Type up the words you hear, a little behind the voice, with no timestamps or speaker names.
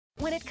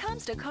When it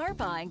comes to car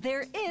buying,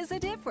 there is a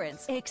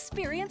difference.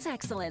 Experience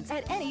excellence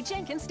at any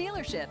Jenkins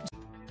dealership.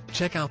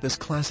 Check out this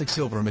classic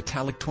silver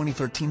metallic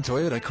 2013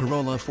 Toyota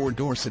Corolla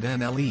 4-door sedan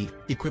LE,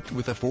 equipped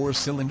with a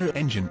 4-cylinder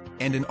engine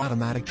and an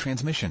automatic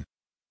transmission.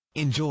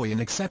 Enjoy an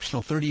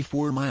exceptional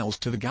 34 miles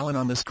to the gallon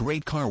on this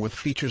great car with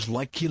features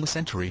like keyless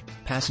entry,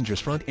 passenger's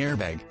front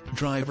airbag,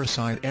 driver's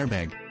side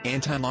airbag,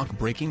 anti-lock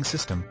braking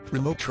system,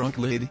 remote trunk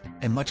lid,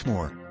 and much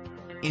more.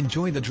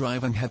 Enjoy the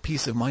drive and have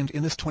peace of mind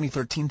in this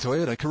 2013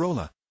 Toyota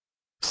Corolla.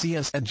 See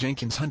us at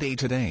Jenkins Hyundai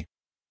today.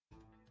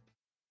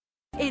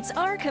 It's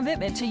our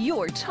commitment to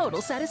your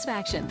total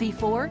satisfaction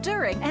before,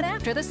 during, and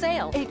after the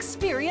sale.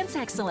 Experience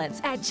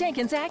excellence at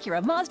Jenkins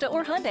Acura, Mazda,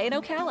 or Hyundai in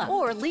Ocala,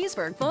 or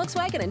Leesburg,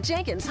 Volkswagen and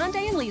Jenkins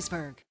Hyundai in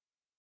Leesburg.